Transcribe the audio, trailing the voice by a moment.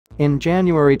In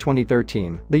January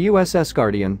 2013, the USS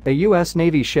Guardian, a U.S.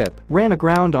 Navy ship, ran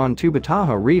aground on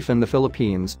Tubataha Reef in the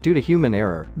Philippines due to human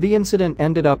error. The incident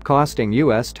ended up costing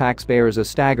U.S. taxpayers a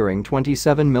staggering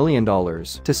 $27 million.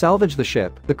 To salvage the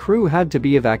ship, the crew had to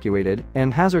be evacuated,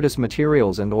 and hazardous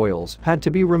materials and oils had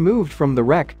to be removed from the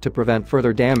wreck to prevent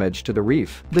further damage to the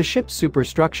reef. The ship's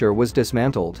superstructure was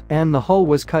dismantled, and the hull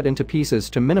was cut into pieces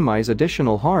to minimize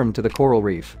additional harm to the coral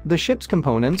reef. The ship's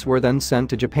components were then sent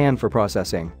to Japan for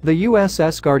processing. The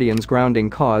USS Guardian's grounding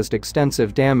caused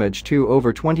extensive damage to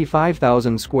over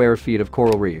 25,000 square feet of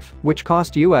coral reef, which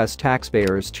cost U.S.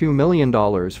 taxpayers $2 million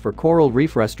for coral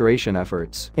reef restoration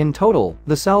efforts. In total,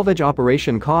 the salvage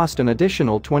operation cost an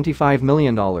additional $25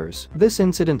 million. This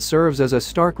incident serves as a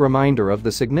stark reminder of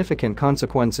the significant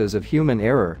consequences of human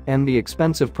error and the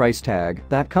expensive price tag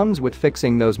that comes with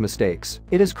fixing those mistakes.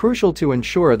 It is crucial to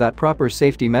ensure that proper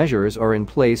safety measures are in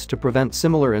place to prevent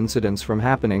similar incidents from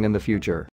happening in the future.